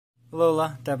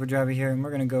Alola Dapper here, and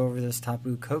we're going to go over this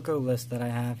Tapu Koko list that I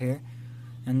have here.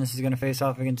 And this is going to face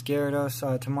off against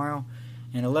Gyarados tomorrow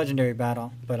in a legendary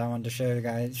battle. But I wanted to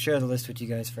share the list with you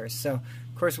guys first. So,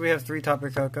 of course, we have 3 Tapu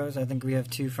Kokos. I think we have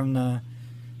 2 from the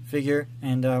figure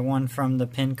and 1 from the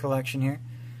pin collection here.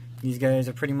 These guys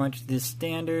are pretty much the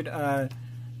standard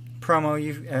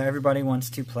promo everybody wants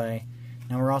to play.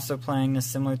 Now we're also playing this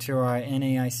similar to our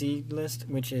NAIC list,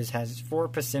 which has 4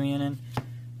 Passimian in,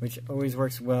 which always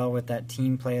works well with that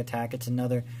team play attack. It's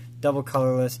another double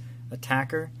colorless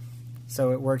attacker,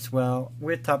 so it works well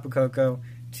with Tapu Koko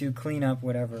to clean up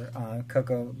whatever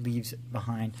Koko leaves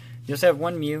behind. You also have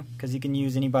 1 Mew, because you can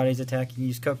use anybody's attack. You can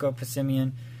use Koko,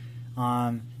 Passimian,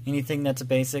 anything that's a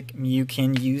basic. Mew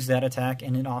can use that attack,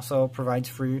 and it also provides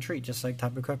free retreat, just like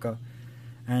Tapu Koko.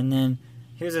 And then,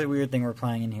 here's a weird thing we're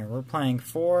playing in here. We're playing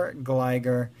 4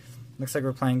 Glisgor. Looks like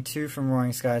we're playing 2 from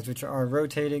Roaring Skies, which are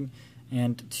rotating,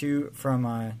 and 2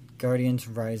 from Guardians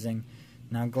Rising.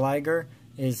 Now Glisgor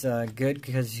is good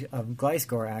because of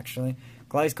Glisgor, actually.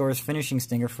 Glisgor's Finishing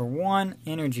Stinger for 1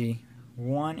 energy.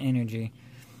 1 energy.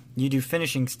 You do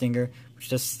Finishing Stinger, which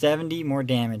does 70 more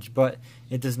damage, but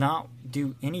it does not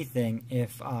do anything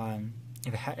if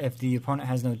the opponent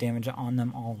has no damage on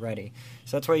them already.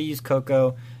 So that's why you use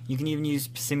Koko. You can even use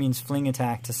Passimian's Fling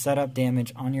Attack to set up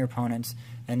damage on your opponents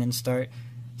and then start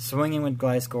swinging with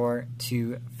Glisgor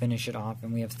to finish it off,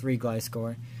 and we have 3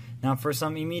 Glisgor. Now for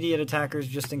some immediate attackers,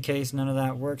 just in case none of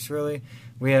that works really,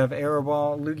 we have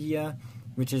Aeroball Lugia,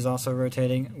 which is also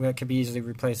rotating. That could be easily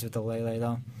replaced with the Lele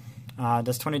though.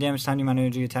 Does 20 damage, time the amount of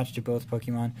energy attached to both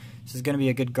Pokemon. This is going to be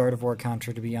a good Gardevoir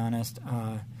counter, to be honest,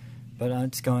 but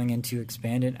it's going into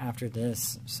expanded after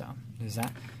this, so there's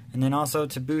that. And then also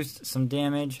to boost some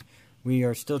damage, we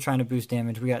are still trying to boost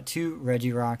damage. We got 2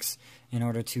 Regirocks in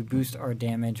order to boost our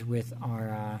damage with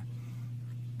our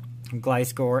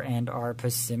Glisgor and our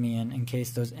Passimian in case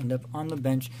those end up on the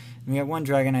bench. And we have 1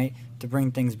 Dragonite to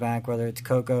bring things back, whether it's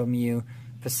Koko, Mew,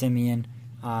 Passimian.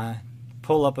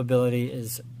 Pull-up ability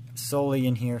is solely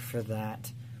in here for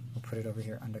that. We'll put it over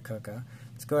here under Koko.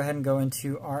 Let's go ahead and go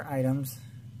into our items.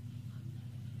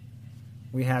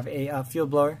 We have a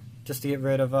Field Blower, just to get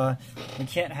rid of, we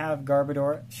can't have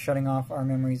Garbodor shutting off our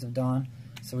Memories of Dawn,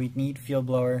 so we need Field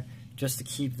Blower just to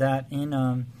keep that in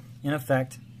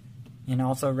effect, and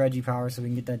also Regipower so we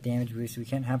can get that damage boost. We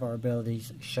can't have our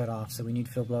abilities shut off, so we need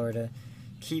Field Blower to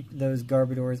keep those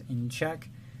Garbodors in check.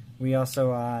 We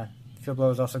also, Field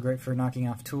Blower is also great for knocking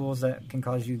off tools that can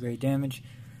cause you great damage,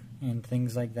 and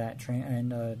things like that,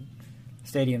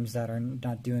 stadiums that are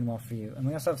not doing well for you. And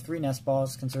we also have 3 Nest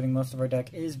Balls, considering most of our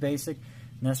deck is basic.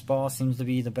 Nest Ball seems to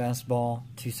be the best ball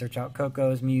to search out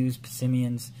Kokos, Mews,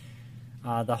 Passimians,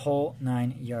 the whole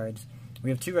 9 yards. We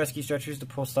have 2 Rescue Stretchers to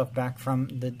pull stuff back from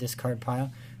the discard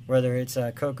pile, whether it's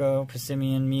Koko,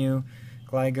 Passimian, Mew,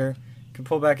 Glisgor. You can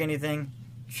pull back anything,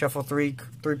 shuffle 3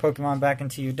 Pokemon back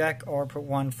into your deck, or put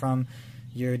 1 from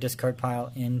your discard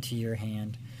pile into your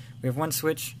hand. We have 1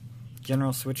 Switch,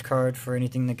 general switch card for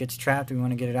anything that gets trapped. We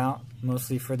want to get it out,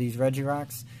 mostly for these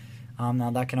Regirocks.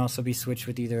 Now that can also be switched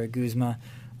with either a Guzma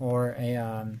or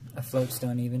a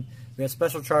Floatstone even. We have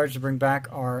Special Charge to bring back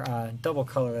our double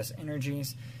colorless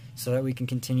energies so that we can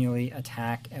continually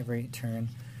attack every turn.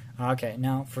 Okay,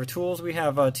 now for tools we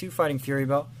have 2 Fighting Fury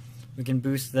Belt. We can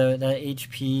boost the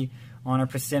HP on our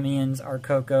Passimians, our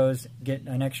Kokos, get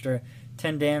an extra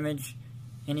 10 damage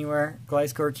anywhere.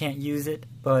 Glisgor can't use it,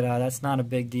 but that's not a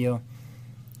big deal.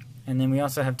 And then we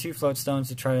also have 2 Float Stones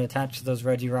to try to attach to those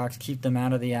Regirocks, keep them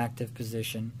out of the active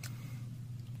position.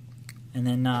 And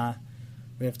then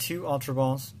we have 2 Ultra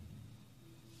Balls,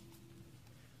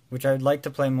 which I would like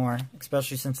to play more,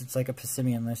 especially since it's like a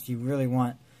Passimian list. You really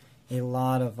want a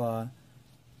lot of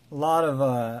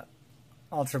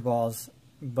Ultra Balls,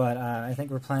 but I think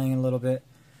we're playing a little bit.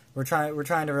 We're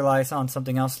trying to rely on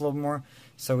something else a little more,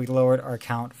 so we lowered our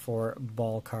count for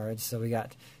ball cards. So we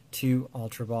got 2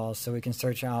 Ultra Balls, so we can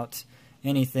search out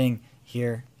anything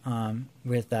here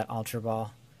with that Ultra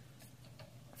Ball.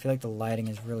 I feel like the lighting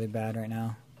is really bad right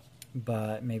now,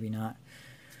 but maybe not.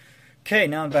 Okay,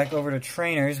 now back over to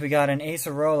trainers. We got an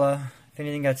Acerola. If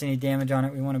anything gets any damage on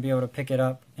it, we want to be able to pick it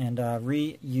up and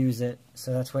reuse it.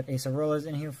 So that's what Acerola is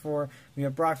in here for. We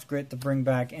have Brock's Grit to bring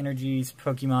back energies,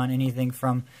 Pokemon, anything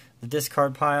from the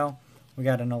discard pile. We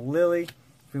got an Lily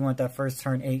if we want that first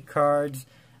turn 8 cards.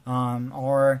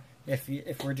 Or if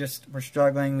we're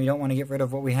struggling, we don't want to get rid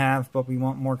of what we have, but we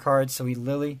want more cards, so we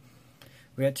Lily.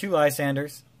 We got 2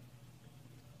 Lysanders,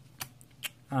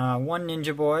 1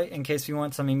 Ninja Boy in case we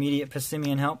want some immediate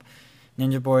Passimian help.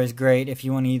 Ninja Boy is great if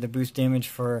you want to either boost damage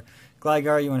for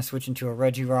Glisgor, you want to switch into a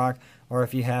Regirock, or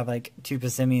if you have like 2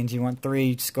 Passimians, you want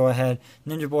 3, just go ahead.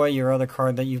 Ninja Boy, your other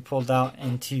card that you pulled out,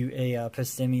 into a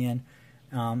Passimian.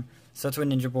 So that's what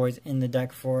Ninja Boy's in the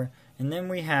deck for. And then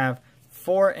we have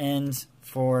 4 ends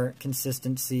for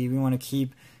consistency. We want to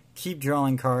keep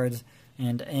drawing cards,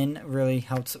 and N really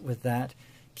helps with that.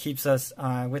 Keeps us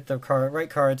with the right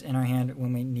cards in our hand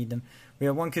when we need them. We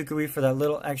have 1 Kukui for that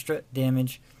little extra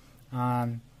damage.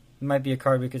 It might be a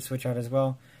card we could switch out as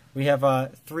well. We have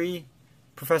 3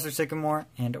 Professor Sycamore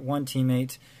and 1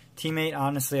 Teammate. Teammate,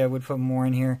 honestly, I would put more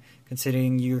in here,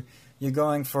 considering you're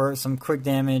going for some quick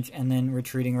damage and then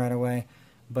retreating right away.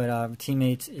 But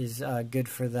Teammate is good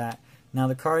for that. Now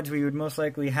the cards we would most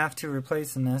likely have to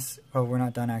replace in this... Oh, we're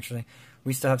not done actually.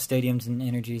 We still have Stadiums and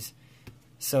Energies.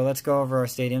 So let's go over our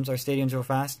Stadiums. Our Stadiums real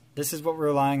fast. This is what we're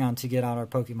relying on to get out our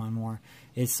Pokemon more.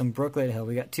 Is some Brooklet Hill.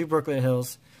 We got 2 Brooklet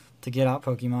Hills to get out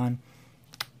Pokemon.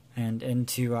 And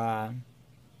to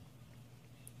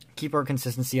keep our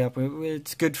consistency up.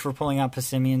 It's good for pulling out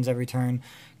Passimians every turn.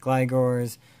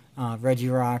 Gligors,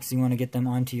 Regirocks. You want to get them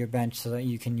onto your bench so that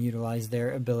you can utilize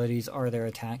their abilities or their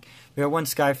attack. We have 1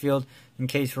 Skyfield in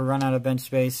case we run out of bench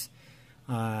space.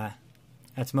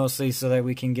 That's mostly so that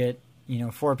we can get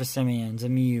 4 Passimians, a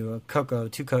Mew, a Koko,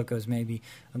 2 Kokos maybe,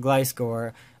 a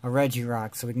Glisgor, a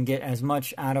Regirock, so we can get as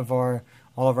much out of all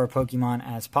of our Pokemon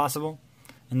as possible.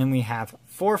 And then we have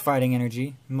 4 Fighting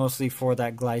Energy, mostly for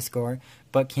that Glisgor,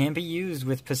 but can be used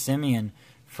with Passimian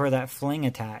for that Fling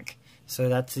attack. So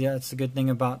that's the good thing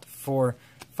about 4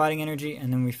 Fighting Energy.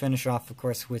 And then we finish off, of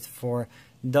course, with 4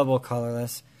 Double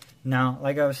Colorless. Now,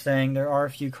 like I was saying, there are a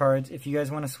few cards. If you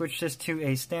guys want to switch this to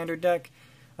a standard deck,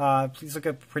 please look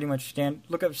up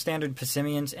standard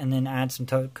Passimians and then add some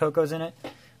Kokos in it.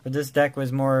 But this deck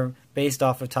was more based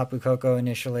off of Tapu Koko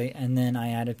initially, and then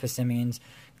I added Passimians.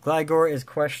 Gligor is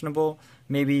questionable.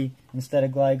 Maybe instead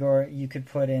of Gligor, you could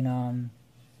put in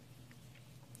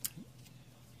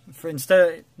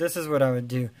this is what I would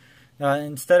do.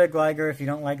 Instead of Gligor, if you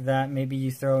don't like that, maybe you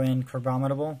throw in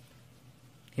Crabominable.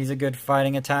 He's a good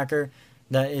fighting attacker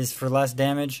that is for less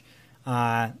damage.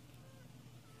 He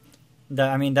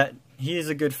is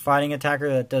a good fighting attacker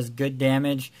that does good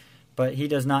damage, but he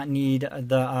does not need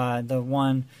the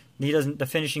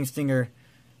finishing stinger.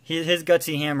 His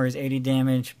Gutsy Hammer is 80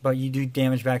 damage, but you do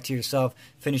damage back to yourself.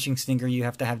 Finishing Stinger, you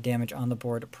have to have damage on the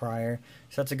board prior.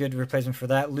 So that's a good replacement for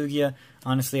that. Lugia,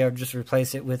 honestly, I would just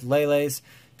replace it with Lele's.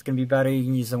 It's going to be better. You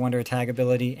can use the Wonder Attack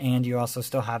ability, and you also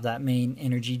still have that main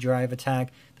Energy Drive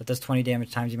attack that does 20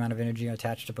 damage times the amount of energy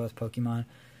attached to both Pokemon.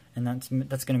 And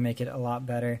that's going to make it a lot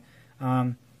better.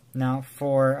 Now,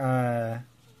 for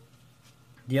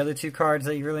the other 2 cards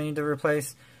that you really need to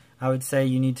replace, I would say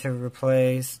you need to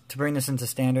replace, to bring this into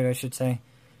standard, I should say,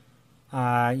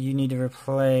 you need to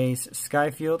replace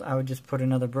Skyfield. I would just put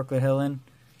another Brooklet Hill in.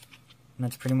 And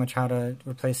that's pretty much how to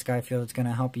replace Skyfield. It's going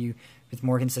to help you with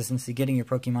more consistency, getting your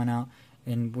Pokemon out,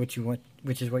 and which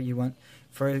is what you want.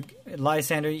 For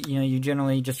Lysander, you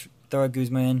generally just throw a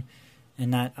Guzma in,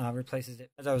 and that replaces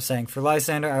it. As I was saying, for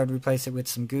Lysander, I would replace it with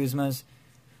some Guzmas.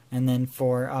 And then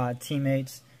for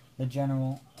Teammates,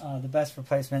 the best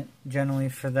replacement generally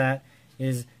for that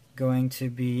is going to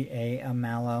be a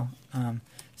Mallow.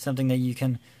 Something that you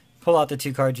can pull out the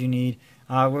 2 cards you need.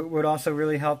 What would also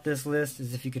really help this list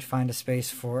is if you could find a space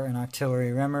for an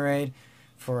Octillery Remoraid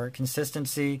for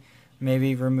consistency.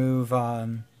 Maybe remove,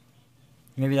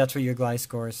 maybe that's what your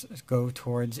Gliscors go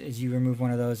towards, is you remove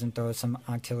one of those and throw some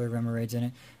Octillery Remoraids in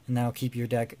it, and that'll keep your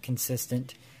deck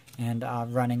consistent and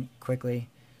running quickly.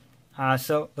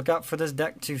 So look out for this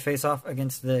deck to face off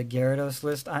against the Gyarados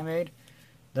list I made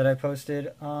that I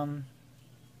posted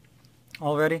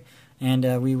already,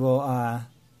 and we will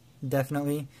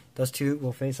definitely, those 2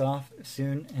 will face off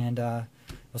soon, and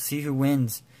we'll see who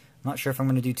wins. I'm not sure if I'm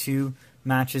going to do 2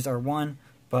 matches or 1,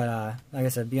 but like I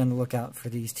said, be on the lookout for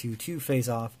these 2 to face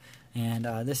off. And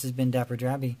this has been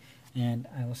DapperDraby, and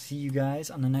I will see you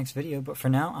guys on the next video. But for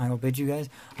now, I will bid you guys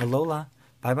alola.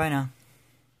 Bye bye now.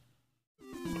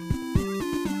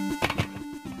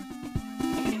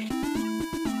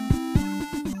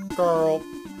 Girl.